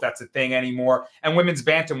even know if that's a thing anymore, and women's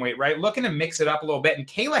bantamweight, right? Looking to mix it up a little bit. And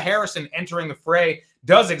Kayla Harrison entering the fray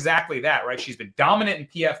does exactly that, right? She's been dominant in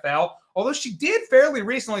PFL, although she did fairly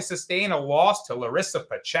recently sustain a loss to Larissa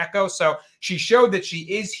Pacheco. So she showed that she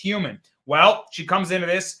is human. Well, she comes into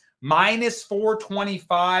this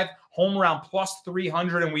 -425, home around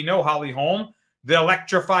 +300. And we know Holly Holm, the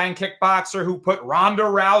electrifying kickboxer who put Ronda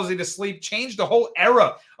Rousey to sleep, changed the whole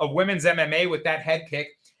era of women's MMA with that head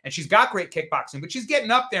kick. And she's got great kickboxing, but she's getting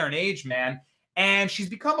up there in age, man. And she's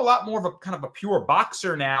become a lot more of a kind of a pure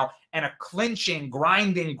boxer now and a clinching,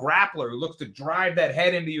 grinding grappler who looks to drive that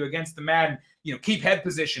head into you against the mat and, you know, keep head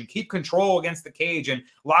position, keep control against the cage and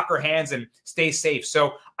lock her hands and stay safe.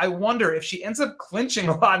 So I wonder if she ends up clinching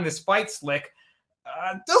a lot in this fight, Slick.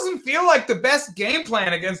 Doesn't feel like the best game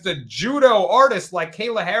plan against a judo artist like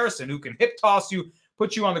Kayla Harrison, who can hip toss you,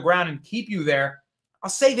 put you on the ground, and keep you there. I'll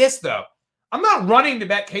say this, though. I'm not running to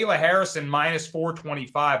bet Kayla Harrison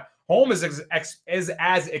 -425. Holm is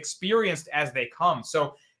as experienced as they come.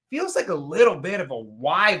 So feels like a little bit of a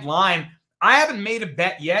wide line. I haven't made a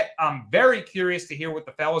bet yet. I'm very curious to hear what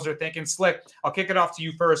the fellas are thinking. Slick, I'll kick it off to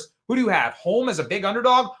you first. Who do you have? Holm as a big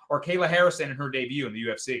underdog or Kayla Harrison in her debut in the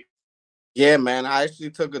UFC? Yeah, man, I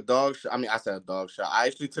actually took a dog shot. I mean, I said a dog shot. I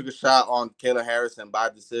actually took a shot on Kayla Harrison by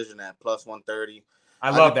decision at +130.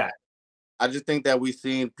 I love that. I just think that we've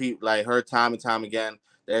seen people like her time and time again.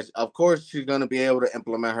 Of course, she's going to be able to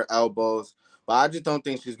implement her elbows, but I just don't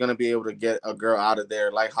think she's going to be able to get a girl out of there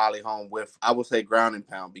like Holly Holm with, I would say, ground and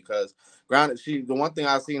pound, because the one thing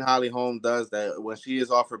I've seen Holly Holm does that when she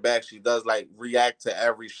is off her back, she does like react to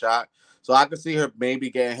every shot. So I could see her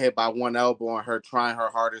maybe getting hit by one elbow and her trying her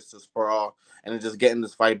hardest to sprawl and then just getting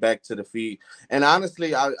this fight back to the feet. And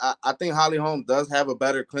honestly, I think Holly Holm does have a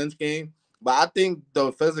better clinch game, but I think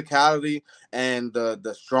the physicality and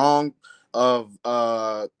the strong of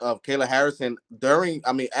Kayla Harrison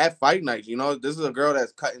at fight nights, you know, this is a girl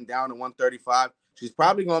that's cutting down to 135. She's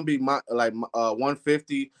probably going to be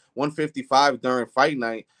 150, 155 during fight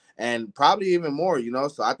night, and probably even more, you know.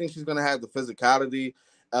 So I think she's going to have the physicality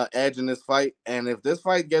edge in this fight. And if this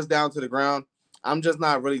fight gets down to the ground, I'm just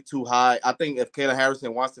not really too high. I think if Kayla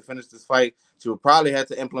Harrison wants to finish this fight, she would probably have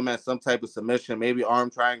to implement some type of submission, maybe arm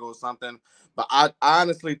triangle or something. But I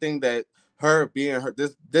honestly think that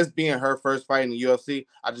this being her first fight in the UFC,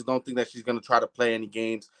 I just don't think that she's gonna try to play any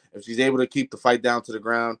games. If she's able to keep the fight down to the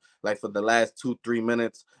ground, like for the last 2-3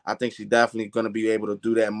 minutes, I think she's definitely gonna be able to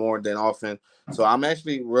do that more than often. So I'm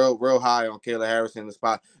actually real high on Kayla Harrison in the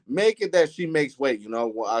spot. Make it that she makes weight. You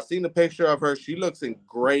know, I've seen the picture of her. She looks in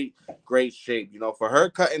great shape. You know, for her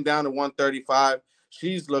cutting down to 135,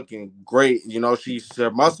 she's looking great. You know,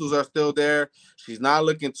 her muscles are still there. She's not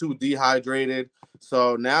looking too dehydrated.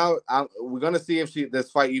 So now we're gonna see if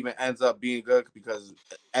this fight even ends up being good, because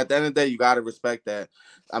at the end of the day, you gotta respect that.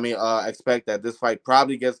 Expect that this fight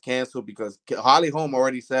probably gets canceled, because Holly Holm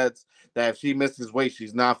already said that if she misses weight,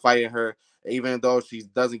 she's not fighting her even though she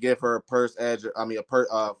doesn't give her a purse edge. I mean,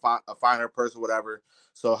 a finer purse or whatever.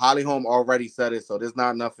 So Holly Holm already said it. So there's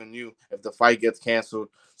not nothing new if the fight gets canceled.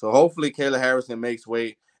 So hopefully Kayla Harrison makes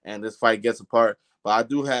weight and this fight gets apart. But I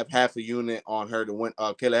do have half a unit on her to win.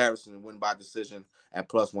 Kayla Harrison to win by decision at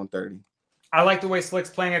plus 130. I like the way Slick's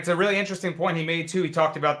playing. It's a really interesting point he made too. He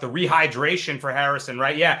talked about the rehydration for Harrison,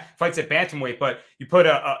 right? Yeah, fights at bantamweight, but you put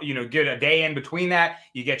get a day in between that.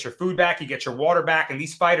 You get your food back, you get your water back, and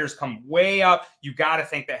these fighters come way up. You got to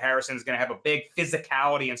think that Harrison is going to have a big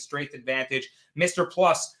physicality and strength advantage. Mr.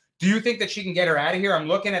 Plus, do you think that she can get her out of here? I'm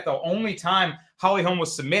looking at the only time Holly Holm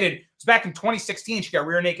was submitted. It was back in 2016. She got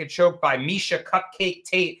rear naked choked by Misha Cupcake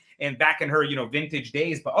Tate, and back in her vintage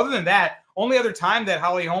days. But other than that, only other time that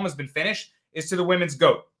Holly Holm has been finished is to the women's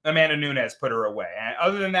GOAT. Amanda Nunes put her away. And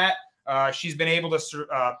other than that, she's been able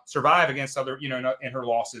to survive against other, in her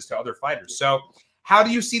losses to other fighters. So how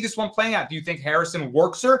do you see this one playing out? Do you think Harrison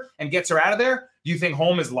works her and gets her out of there? Do you think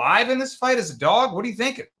Holm is live in this fight as a dog? What are you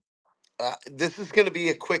thinking? This is going to be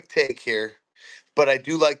a quick take here, but I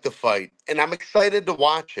do like the fight, and I'm excited to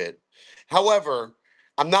watch it. However,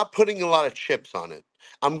 I'm not putting a lot of chips on it.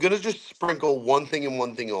 I'm going to just sprinkle one thing and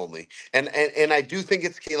one thing only. And I do think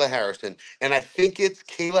it's Kayla Harrison. And I think it's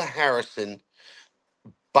Kayla Harrison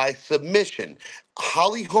by submission.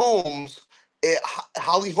 Holly Holm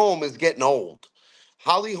is getting old.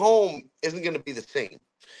 Holly Holm isn't going to be the same.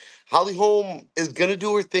 Holly Holm is going to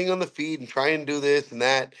do her thing on the feet and try and do this and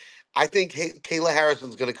that. I think Kayla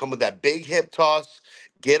Harrison's going to come with that big hip toss,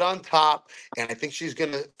 get on top, and I think she's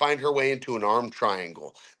going to find her way into an arm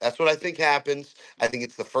triangle. That's what I think happens. I think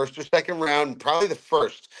it's the first or second round, probably the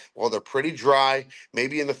first. Well, they're pretty dry,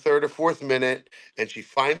 maybe in the third or fourth minute, and she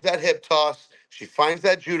finds that hip toss. She finds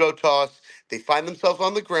that judo toss. They find themselves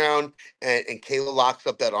on the ground, and Kayla locks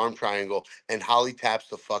up that arm triangle, and Holly taps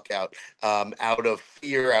the fuck out of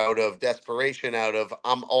fear, out of desperation, out of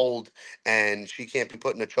I'm old, and she can't be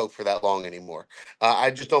put in a choke for that long anymore. I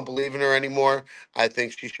just don't believe in her anymore. I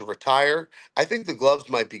think she should retire. I think the gloves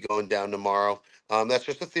might be going down tomorrow. That's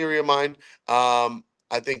just a theory of mine.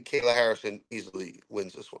 I think Kayla Harrison easily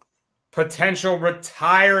wins this one. Potential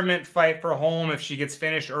retirement fight for Holm if she gets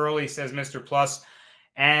finished early, says Mr. Plus.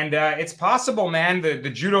 And it's possible, man. The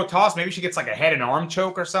judo toss, maybe she gets like a head and arm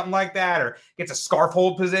choke or something like that, or gets a scarf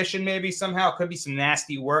hold position maybe somehow. Could be some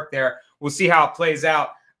nasty work there. We'll see how it plays out.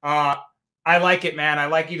 I like it, man. I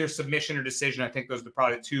like either submission or decision. I think those are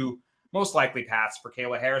probably the two most likely paths for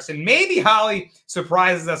Kayla Harrison. Maybe Holly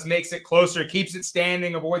surprises us, makes it closer, keeps it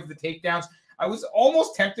standing, avoids the takedowns. I was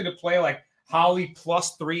almost tempted to play like Holly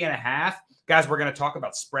plus 3.5. Guys, we're going to talk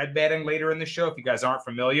about spread betting later in the show. If you guys aren't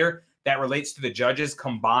familiar, that relates to the judges'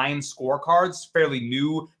 combined scorecards, fairly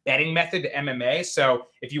new betting method to MMA. So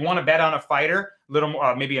if you want to bet on a fighter, a little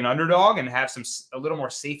more, maybe an underdog, and have a little more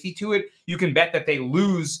safety to it, you can bet that they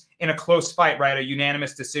lose in a close fight, right? A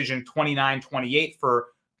unanimous decision, 29-28 for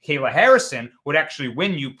Kayla Harrison would actually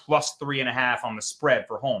win you plus 3.5 on the spread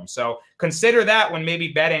for Holm. So consider that when maybe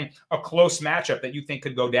betting a close matchup that you think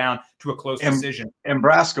could go down to a close decision. And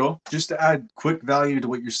Brasco, just to add quick value to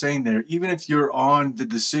what you're saying there, even if you're on the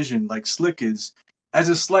decision like Slick is, as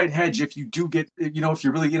a slight hedge, if you do get, if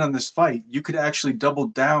you're really in on this fight, you could actually double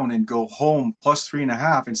down and go Holm plus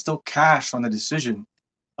 3.5 and still cash on the decision.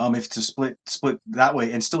 If to split that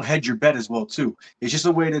way and still hedge your bet as well too. It's just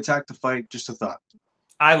a way to attack the fight. Just a thought.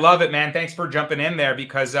 I love it, man. Thanks for jumping in there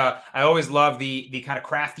because I always love the kind of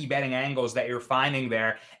crafty betting angles that you're finding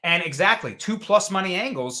there. And exactly, 2+ money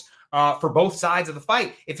angles for both sides of the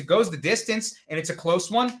fight. If it goes the distance and it's a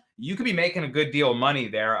close one, you could be making a good deal of money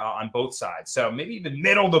there on both sides. So maybe even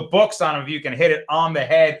middle the books on them if you can hit it on the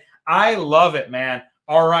head. I love it, man.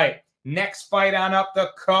 All right, next fight on up the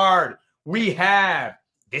card. We have,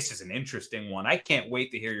 this is an interesting one. I can't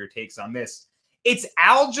wait to hear your takes on this. It's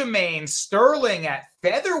Aljamain Sterling at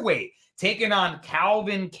featherweight taking on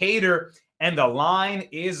Calvin Kattar, and the line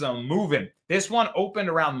is moving. This one opened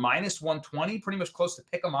around -120, pretty much close to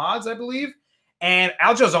pick'em odds, I believe. And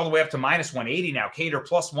Aljo's all the way up to -180 now. Kattar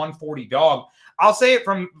plus 140 dog. I'll say it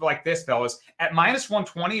from like this, fellas. At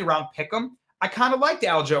 -120 around pick'em, I kind of liked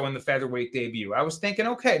Aljo in the featherweight debut. I was thinking,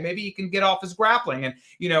 okay, maybe he can get off his grappling and,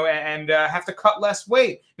 have to cut less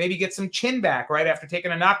weight. Maybe get some chin back right after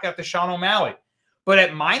taking a knockout to Sean O'Malley. But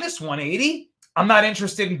at -180, I'm not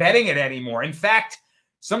interested in betting it anymore. In fact,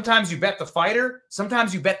 sometimes you bet the fighter,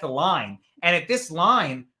 sometimes you bet the line. And at this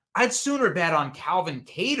line, I'd sooner bet on Calvin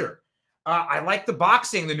Kattar. I like the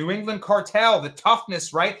boxing, the New England cartel, the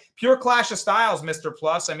toughness, right? Pure clash of styles, Mr.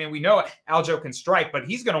 Plus. I mean, we know Aljo can strike, but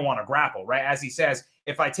he's going to want to grapple, right? As he says,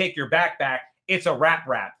 if I take your back, it's a wrap.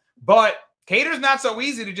 But Kattar's not so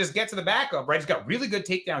easy to just get to the back of, right? He's got really good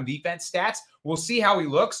takedown defense stats. We'll see how he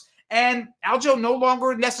looks. And Aljo no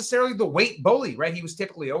longer necessarily the weight bully, right? He was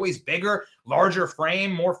typically always bigger, larger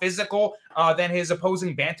frame, more physical than his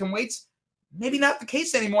opposing bantamweights. Maybe not the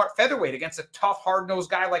case anymore at featherweight against a tough, hard-nosed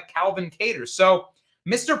guy like Calvin Kattar. So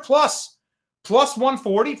Mr. Plus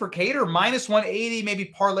 140 for Kattar, minus 180, maybe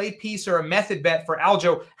parlay piece or a method bet for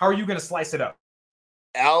Aljo. How are you going to slice it up?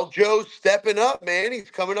 Aljo stepping up, man.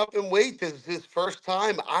 He's coming up in weight. This is his first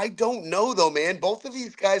time. I don't know, though, man. Both of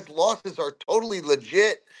these guys' losses are totally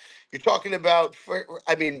legit. You're talking about,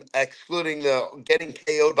 I mean, excluding the getting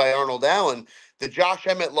KO'd by Arnold Allen, the Josh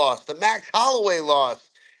Emmett loss, the Max Holloway loss,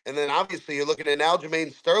 and then obviously you're looking at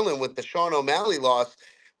Aljamain Sterling with the Sean O'Malley loss.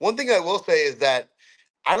 One thing I will say is that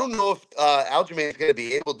I don't know if Aljamain is going to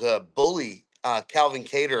be able to bully Calvin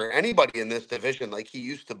Kattar or anybody in this division like he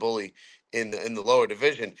used to bully in the lower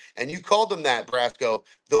division. And you called him that, Brasco,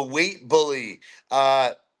 the weight bully.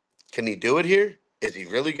 Can he do it here? Is he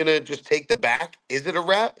really going to just take the back? Is it a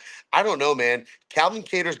wrap? I don't know, man. Calvin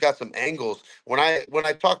Kattar's got some angles. When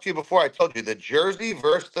I talked to you before, I told you the Jersey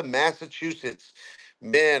versus the Massachusetts.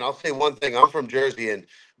 Man, I'll say one thing. I'm from Jersey, and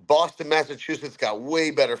Boston, Massachusetts got way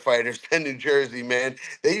better fighters than New Jersey, man.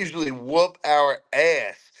 They usually whoop our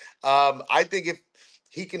ass. I think if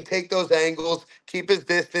he can take those angles, keep his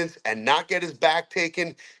distance, and not get his back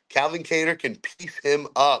taken, Calvin Kattar can piece him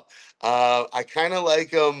up. I kind of like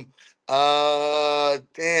him.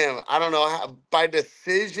 Damn, I don't know. By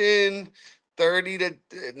decision, 30 to,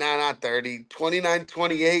 nah, not 30,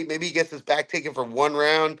 29-28. Maybe he gets his back taken for one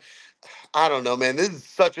round. I don't know, man. This is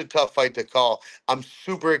such a tough fight to call. I'm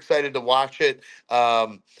super excited to watch it.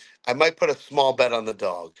 I might put a small bet on the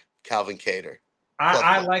dog, Calvin Kattar.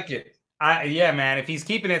 I like it. Yeah, man. If he's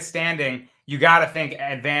keeping it standing, you got to think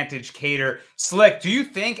advantage Kattar. Slick, do you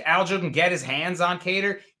think Aljo can get his hands on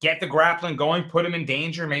Kattar, get the grappling going, put him in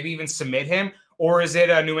danger, maybe even submit him? Or is it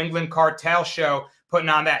a New England cartel show putting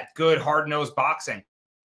on that good hard-nosed boxing?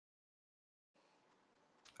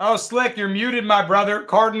 Oh, Slick, you're muted, my brother.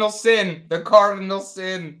 Cardinal sin. The cardinal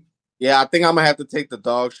sin. Yeah, I think I'm going to have to take the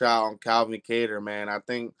dog shot on Calvin Kattar, man. I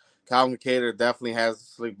think Calvin Kattar definitely has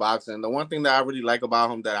slick boxing. The one thing that I really like about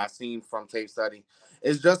him that I've seen from tape study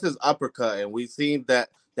is just his uppercut. And we've seen that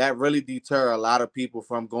really deter a lot of people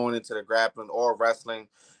from going into the grappling or wrestling.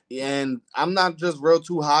 And I'm not just real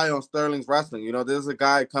too high on Sterling's wrestling. You know, there's a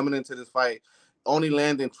guy coming into this fight only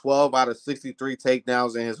landing 12 out of 63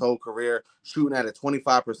 takedowns in his whole career, shooting at a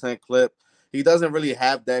 25% clip. He doesn't really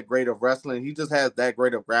have that great of wrestling. He just has that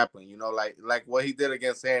great of grappling, you know, like what he did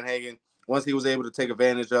against Sandhagen. Once he was able to take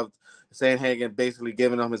advantage of Sandhagen basically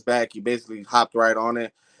giving him his back, he basically hopped right on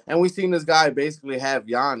it. And we've seen this guy basically have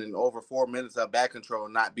Jan in over 4 minutes of back control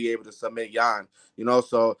and not be able to submit Jan, you know.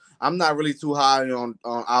 So I'm not really too high on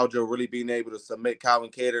Aljo really being able to submit Calvin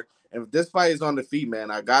Kattar. And if this fight is on the feet, man,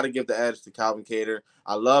 I got to give the edge to Calvin Kattar.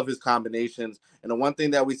 I love his combinations. And the one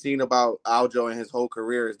thing that we've seen about Aljo in his whole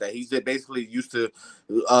career is that he's basically used to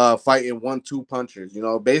fighting 1-2 punchers. You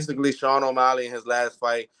know, basically Sean O'Malley in his last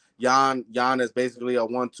fight, Jan is basically a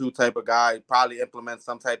 1-2 type of guy. Probably implements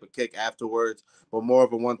some type of kick afterwards, but more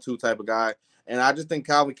of a 1-2 type of guy. And I just think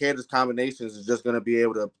Calvin Kattar's combinations is just going to be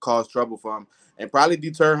able to cause trouble for him and probably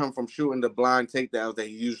deter him from shooting the blind takedowns that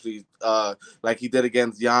he usually, like he did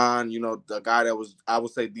against Jan, you know, the guy that was, I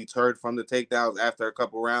would say, deterred from the takedowns after a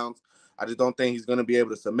couple rounds. I just don't think he's going to be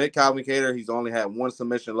able to submit Calvin Kattar. He's only had one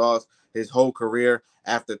submission loss his whole career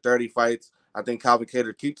after 30 fights. I think Calvin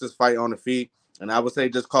Kattar keeps his fight on the feet, and I would say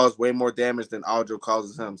just cause way more damage than Aljo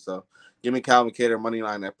causes him. So give me Calvin Kattar money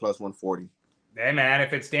line at plus 140. Hey, man,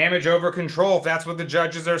 if it's damage over control, if that's what the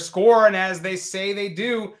judges are scoring, as they say they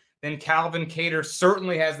do, then Calvin Kattar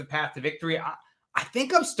certainly has the path to victory. I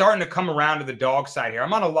think I'm starting to come around to the dog side here.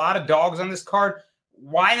 I'm on a lot of dogs on this card.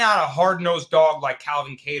 Why not a hard-nosed dog like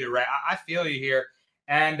Calvin Kattar, right? I feel you here.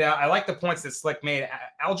 And I like the points that Slick made.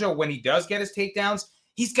 Aljo, when he does get his takedowns,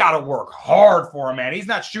 he's got to work hard for him, man. He's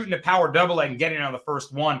not shooting a power double leg and getting on the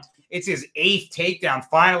first one. It's his 8th takedown,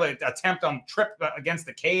 final attempt on trip against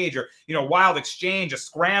the cage or, you know, wild exchange, a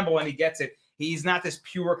scramble, and he gets it. He's not this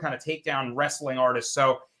pure kind of takedown wrestling artist.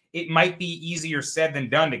 So it might be easier said than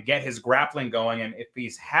done to get his grappling going. And if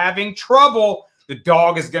he's having trouble, the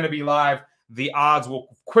dog is going to be live. The odds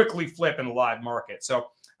will quickly flip in the live market. So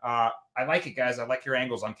I like it, guys. I like your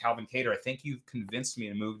angles on Calvin Kattar. I think you've convinced me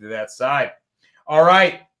to move to that side. All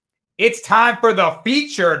right. It's time for the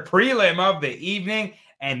featured prelim of the evening.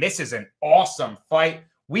 And this is an awesome fight.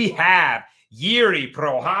 We have Jiří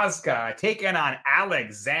Procházka taking on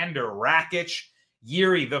Alexander Rakic.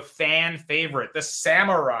 Jiří, the fan favorite, the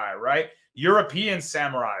samurai, right? European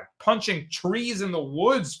samurai, punching trees in the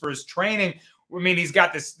woods for his training. I mean, he's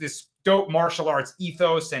got this dope martial arts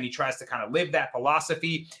ethos, and he tries to kind of live that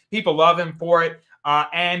philosophy. People love him for it.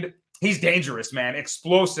 And he's dangerous, man.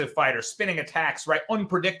 Explosive fighter, spinning attacks, right?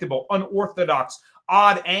 Unpredictable, unorthodox,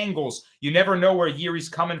 odd angles. You never know where Yuri's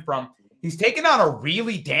coming from. He's taken on a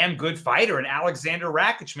really damn good fighter in Alexander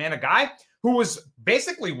Rakic, man, a guy who was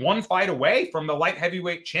basically one fight away from the light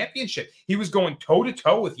heavyweight championship. He was going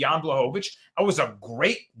toe-to-toe with Jan Blachowicz. It was a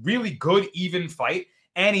great, really good, even fight,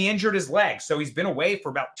 and he injured his leg. So he's been away for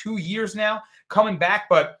about 2 years now, coming back,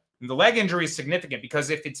 but the leg injury is significant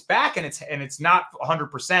because if it's back and it's not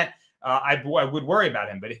 100%, I would worry about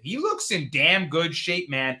him. But if he looks in damn good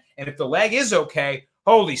shape, man, and if the leg is okay,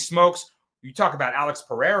 holy smokes, you talk about Alex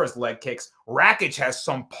Pereira's leg kicks. Rakic has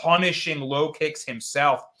some punishing low kicks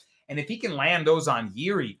himself. And if he can land those on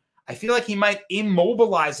Yuri, I feel like he might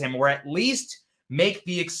immobilize him or at least make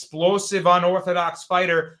the explosive, unorthodox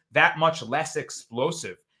fighter that much less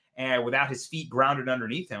explosive and without his feet grounded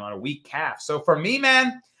underneath him on a weak calf. So for me,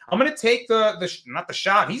 man, I'm going to take not the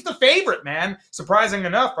shot. He's the favorite, man. Surprising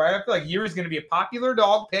enough, right? I feel like Yuri's going to be a popular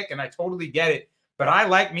dog pick, and I totally get it. But I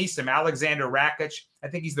like me some Alexander Rakic. I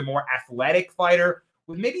think he's the more athletic fighter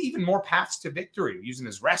with maybe even more paths to victory using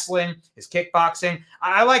his wrestling, his kickboxing.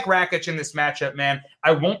 I like Rakic in this matchup, man.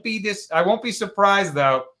 I won't be surprised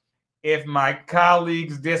though if my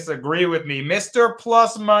colleagues disagree with me. Mr.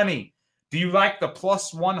 Plus Money, do you like the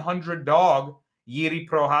plus 100 dog, Yuri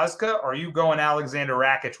Prochazka, or are you going Alexander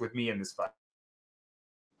Rakic with me in this fight?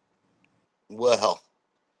 Well,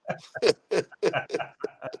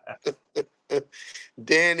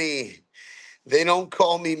 Danny, they don't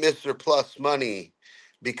call me Mr. Plus Money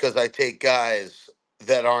because I take guys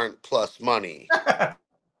that aren't plus money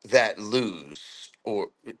that lose. Or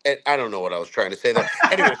I don't know what I was trying to say there.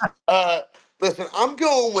 Anyway, listen, I'm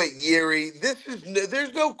going with Yuri.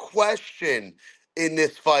 There's no question in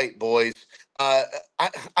this fight, boys. I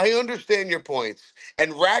understand your points.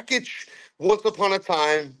 And Rakic, once upon a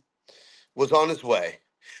time, was on his way.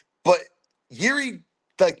 But Yuri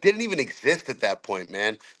didn't even exist at that point,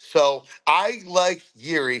 man. So I like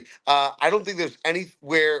Yuri. I don't think there's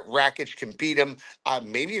anywhere Rakic can beat him.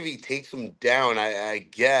 Maybe if he takes him down, I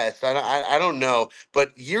guess. I don't know.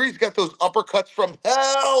 But Yuri's got those uppercuts from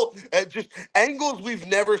hell and just angles we've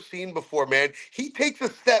never seen before, man. He takes a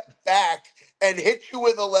step back and hits you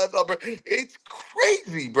with a left upper. It's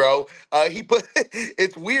crazy, bro.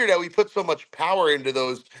 It's weird how he puts so much power into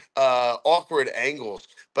those awkward angles.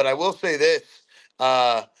 But I will say this.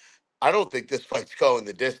 I don't think this fight's going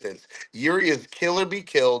the distance. Yuri is kill or be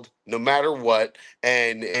killed, no matter what,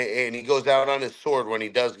 and he goes out on his sword when he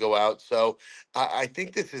does go out. So I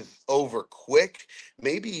think this is over quick.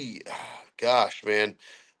 Maybe, gosh, man,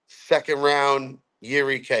 second round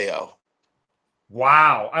Yuri KO.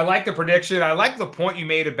 Wow. I like the prediction. I like the point you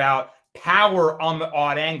made about power on the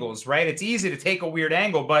odd angles, right? It's easy to take a weird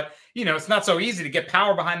angle, but, it's not so easy to get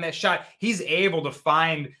power behind that shot. He's able to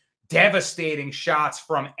find devastating shots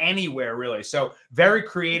from anywhere, really. So very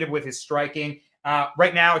creative with his striking.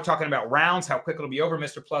 Right now, we're talking about rounds, how quick it'll be over.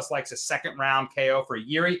 Mr. Plus likes a second round KO for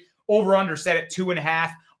Yuri. Over-under set at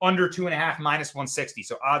 2.5, under 2.5, minus 160.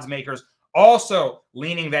 So odds makers also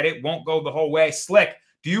leaning that it won't go the whole way. Slick,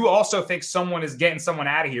 do you also think someone is getting someone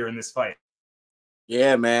out of here in this fight?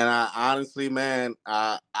 Yeah, man. Honestly, man,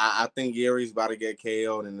 I think Yuri's about to get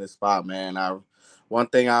KO'd in this spot, man. One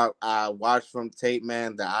thing I watched from tape,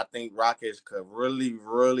 man, that I think Rakic could really,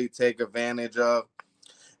 really take advantage of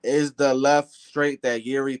is the left straight that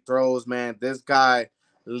Yuri throws, man. This guy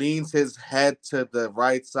leans his head to the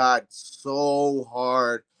right side so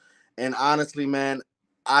hard. And honestly, man,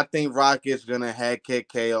 I think Rakic's going to head kick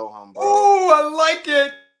KO him, bro. Oh, I like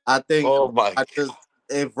it. I think God.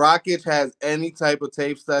 If Rakic has any type of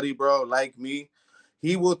tape study, bro, like me,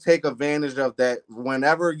 he will take advantage of that.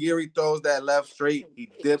 Whenever Yuri throws that left straight,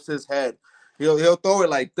 he dips his head. He'll throw it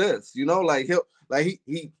like this, bro.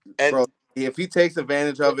 If he takes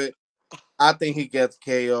advantage of it, I think he gets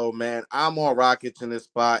KO, man. I'm on Rakic in this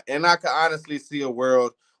spot, and I can honestly see a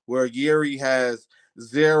world where Yuri has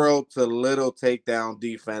zero to little takedown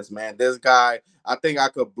defense, man. This guy, I think I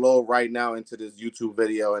could blow right now into this YouTube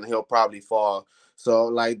video, and he'll probably fall.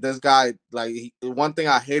 So, this guy, one thing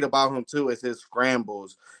I hate about him, too, is his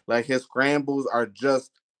scrambles. His scrambles are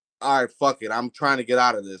just, all right, fuck it. I'm trying to get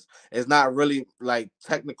out of this. It's not really,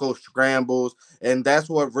 technical scrambles, and that's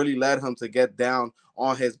what really led him to get down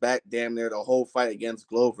on his back damn near the whole fight against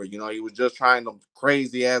Glover. He was just trying them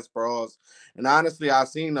crazy-ass brawls. And honestly, I've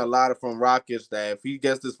seen a lot from Rakic that if he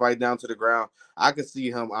gets this fight down to the ground, I could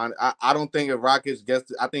see him on. I don't think if Rakic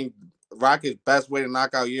gets I think Rocket's best way to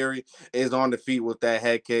knock out Yuri is on the feet with that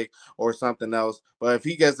head kick or something else. But if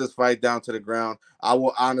he gets this fight down to the ground, I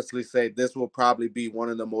will honestly say this will probably be one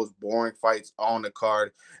of the most boring fights on the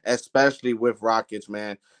card, especially with Rockets,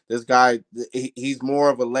 man. This guy, he's more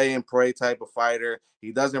of a lay and pray type of fighter.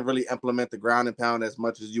 He doesn't really implement the ground and pound as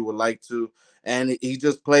much as you would like to. And he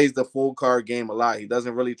just plays the full card game a lot. He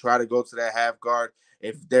doesn't really try to go to that half guard.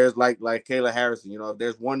 If there's like Kayla Harrison, if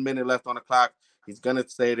there's 1 minute left on the clock, he's going to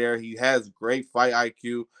stay there. He has great fight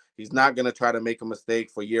IQ. He's not going to try to make a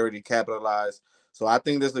mistake for Yuri to capitalize. So I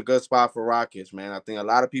think this is a good spot for Rockets, man. I think a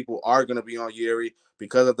lot of people are going to be on Yuri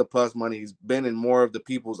because of the plus money. He's been in more of the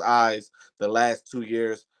people's eyes the last 2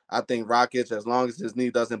 years. I think Rockets, as long as his knee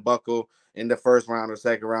doesn't buckle in the first round or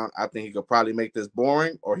second round, I think he could probably make this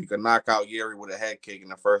boring, or he could knock out Yuri with a head kick in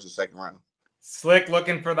the first or second round. Slick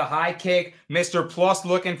looking for the high kick. Mr. Plus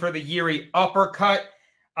looking for the Yuri uppercut.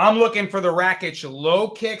 I'm looking for the Rakic low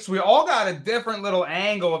kicks. We all got a different little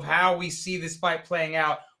angle of how we see this fight playing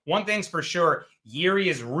out. One thing's for sure, Yuri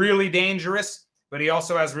is really dangerous, but he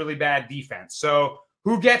also has really bad defense. So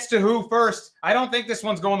who gets to who first? I don't think this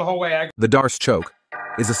one's going the whole way. The Darce choke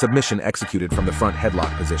is a submission executed from the front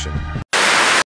headlock position.